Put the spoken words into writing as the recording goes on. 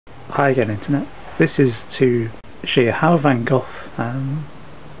Hi again, Internet. This is to show you how Van Gogh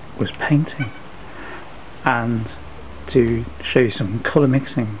was painting, and to show you some colour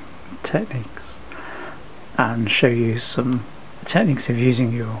mixing techniques, and show you some techniques of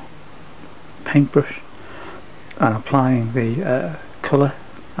using your paintbrush and applying the colour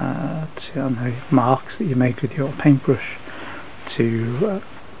to the marks that you make with your paintbrush to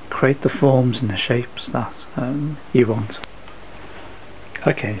create the forms and the shapes that you want.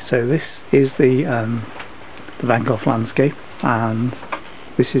 Okay, so this is the Van Gogh landscape, and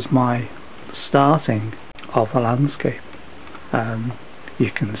this is my starting of the landscape. You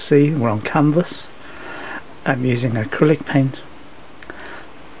can see we're on canvas. I'm using acrylic paint,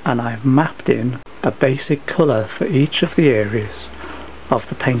 and I've mapped in a basic colour for each of the areas of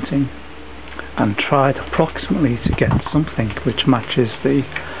the painting and tried approximately to get something which matches the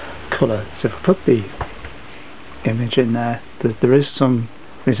colour. So if I put the image in there, there is some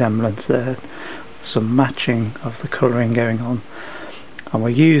resemblance there, some matching of the colouring going on, and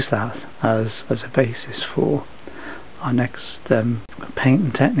we'll use that as a basis for our next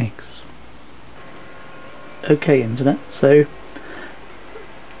painting techniques. Okay, Internet, so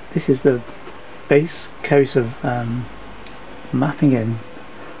this is the base coat of mapping in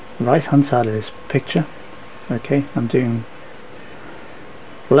the right hand side of this picture. Okay, I'm doing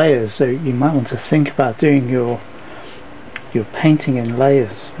layers, so you might want to think about doing your painting in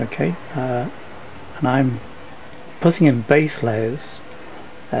layers. Okay, and I'm putting in base layers.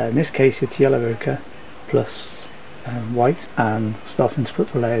 In this case it's yellow ochre plus white, and starting to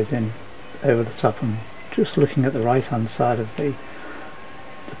put the layers in over the top, and just looking at the right hand side of the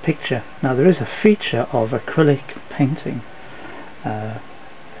picture. Now there is a feature of acrylic painting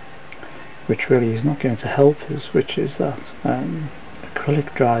which really is not going to help us, which is that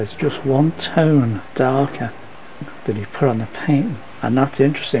acrylic dries just one tone darker than you put on the paint, and that's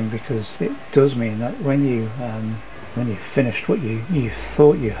interesting because it does mean that when you finished what you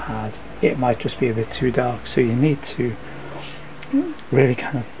thought you had, it might just be a bit too dark. So you need to really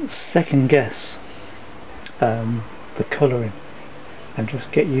kind of second guess the colouring and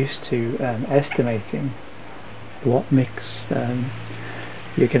just get used to estimating what mix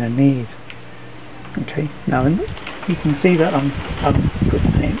you're going to need. Okay, now you can see that I'm got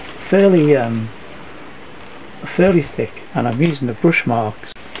the paint fairly thick, and I'm using the brush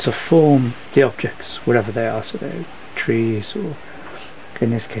marks to form the objects wherever they are. So they're trees, or in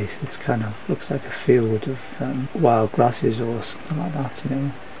this case it's kind of looks like a field of wild grasses or something like that, you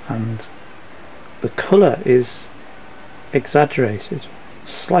know. And the colour is exaggerated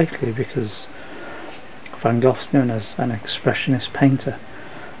slightly because Van Gogh's known as an expressionist painter,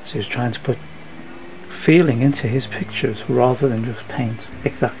 so he's trying to put feeling into his pictures rather than just paint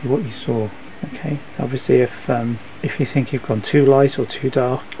exactly what you saw. Okay, obviously if you think you've gone too light or too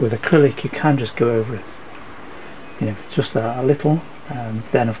dark with acrylic, you can just go over it. You know, if it's just a little,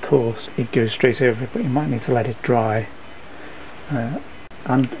 then of course it goes straight over it, but you might need to let it dry. And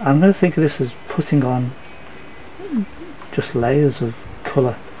I'm going to think of this as putting on just layers of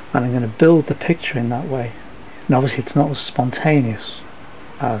colour, and I'm going to build the picture in that way. And obviously it's not as spontaneous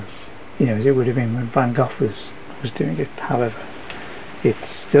as, you know, as it would have been when Van Gogh was doing it. However,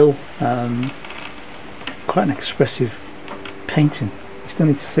 it's still quite an expressive painting. You still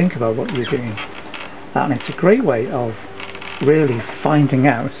need to think about what you're doing, and it's a great way of really finding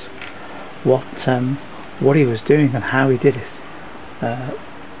out what he was doing and how he did it,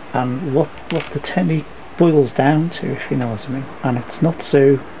 and what the technique boils down to, if you know what I mean. And it's not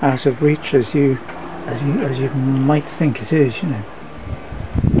so out of reach as you might think it is. You know,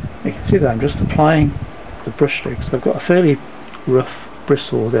 you can see that I'm just applying the brush strokes. I've got a fairly rough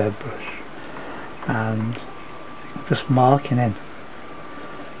bristled airbrush, and just marking in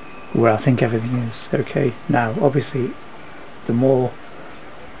where I think everything is. Okay, now obviously the more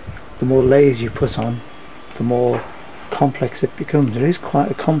layers you put on, the more complex it becomes. It is quite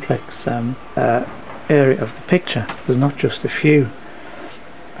a complex area of the picture. There's not just a few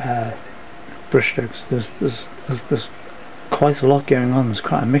brush strokes. There's quite a lot going on. There's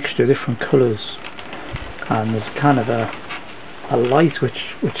quite a mixture of different colours, and there's kind of a light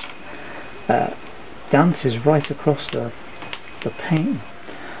which dances right across the paint.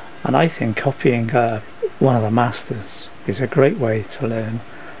 And I think copying one of the masters is a great way to learn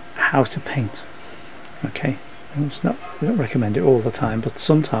how to paint. Okay, I don't recommend it all the time, but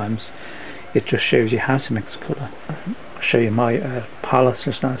sometimes it just shows you how to mix colour. I'll show you my palette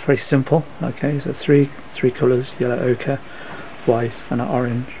just now. It's very simple. Okay, so three colours: yellow ochre, white, and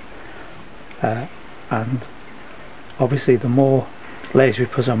orange. And obviously the more layers we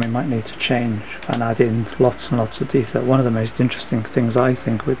put on we might need to change and add in lots and lots of detail. One of the most interesting things I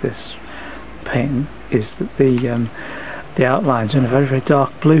think with this painting is that the outlines are in a very, very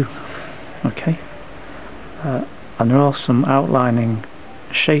dark blue. Okay, and there are some outlining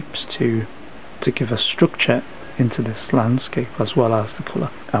shapes to give a structure into this landscape as well as the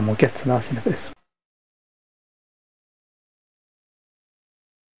colour, and we'll get to that in a bit.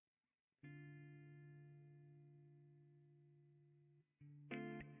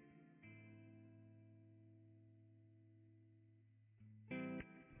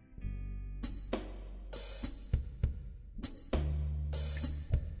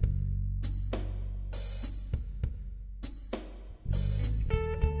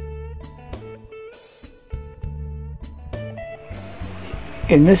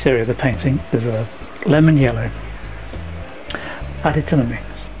 In this area of the painting there's a lemon yellow added to the mix.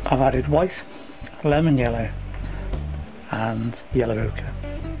 I've added white, lemon yellow and yellow ochre.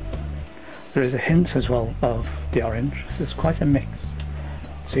 There is a hint as well of the orange, so it's quite a mix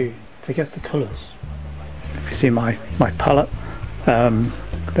to get the colours. If you see my palette,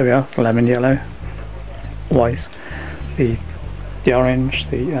 there we are, lemon yellow, white, the orange,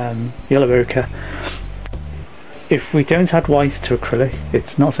 the yellow ochre. If we don't add white to acrylic,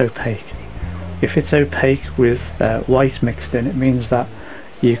 it's not opaque. If it's opaque with white mixed in, it means that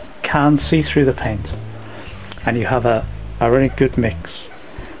you can see through the paint and you have a really good mix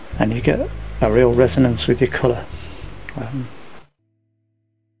and you get a real resonance with your colour.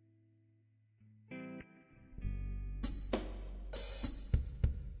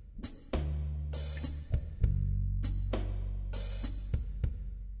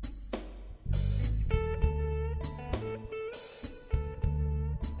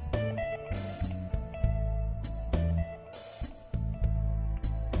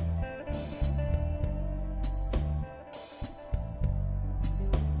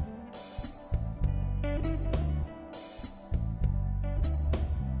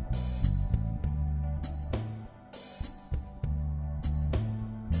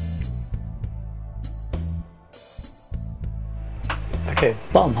 Okay,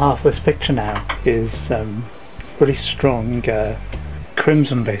 bottom half of this picture now is really strong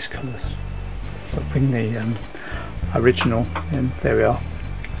crimson based colours. So I'll bring the original in, there we are.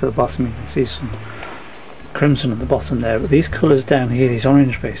 So the bottom you can see some crimson at the bottom there, but these colours down here, these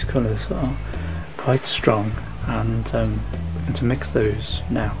orange based colours, are quite strong, and we're going to mix those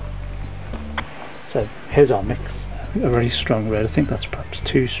now. So here's our mix, a really strong red. I think that's perhaps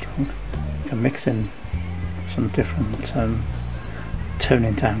too strong. You can mix in some different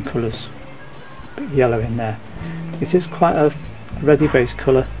toning down colours, bit yellow in there. It is quite a reddy based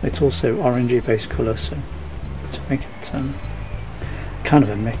colour, it's also orangey based colour, so to make it kind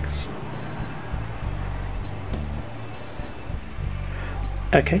of a mix.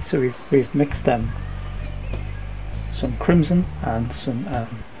 Okay, so we've mixed some crimson and some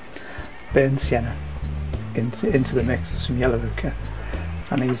burnt sienna into the mix, some yellow ochre,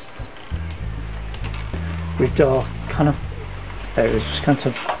 and these we've got kind of areas, just kind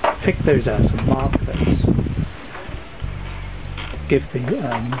of pick those out and mark those, give the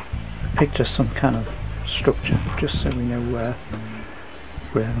picture some kind of structure, just so we know where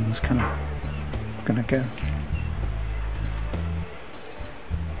everything's kind of going to go.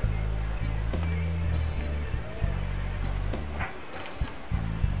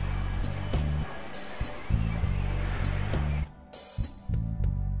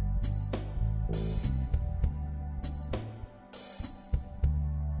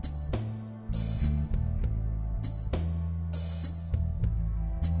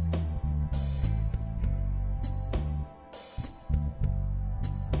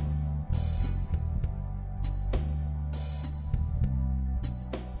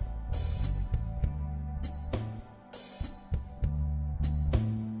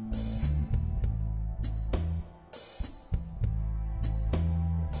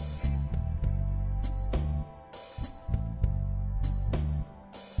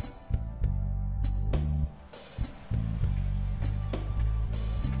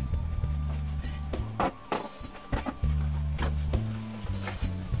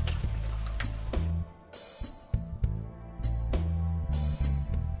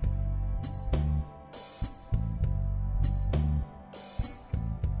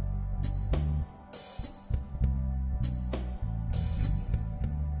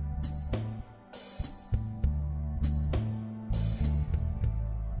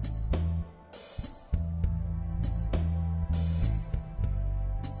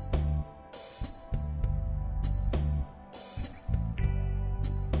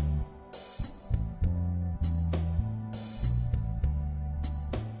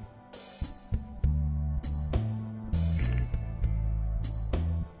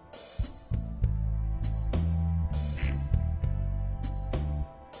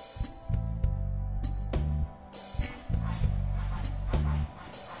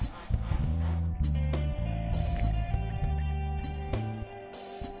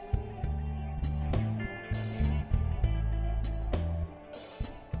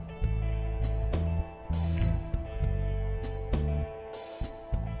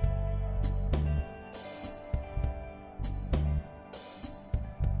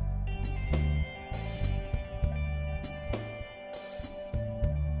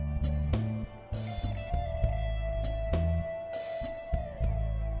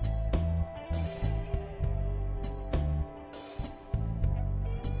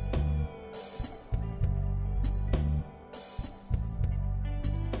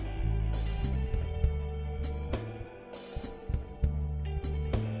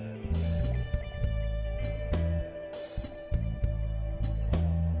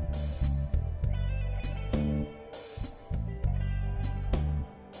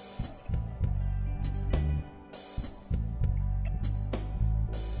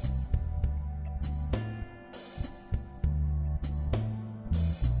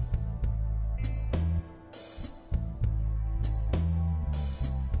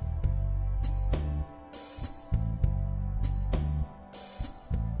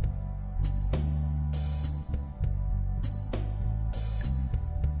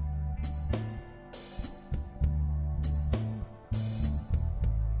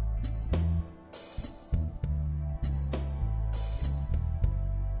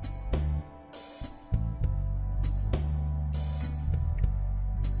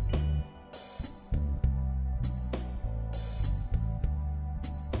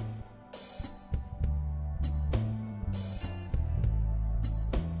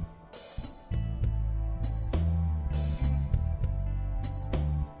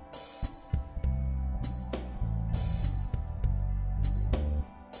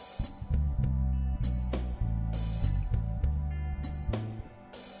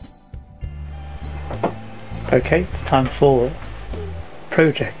 Okay, it's time for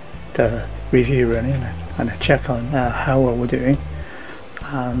project review running and a check on how well we're doing,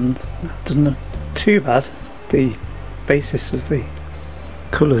 and it doesn't look too bad. The basis of the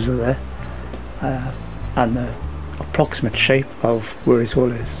colours are there, and the approximate shape of where it all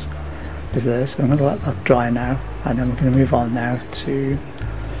is there, so I'm going to let that dry now, and then we're going to move on now to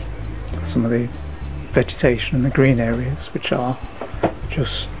some of the vegetation and the green areas, which are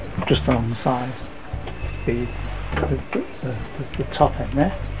just alongside the top end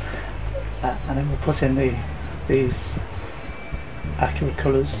there, and then we'll put in these accurate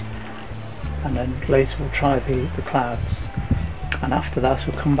colours, and then later we'll try the clouds, and after that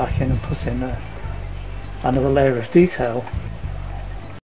we'll come back in and put in another layer of detail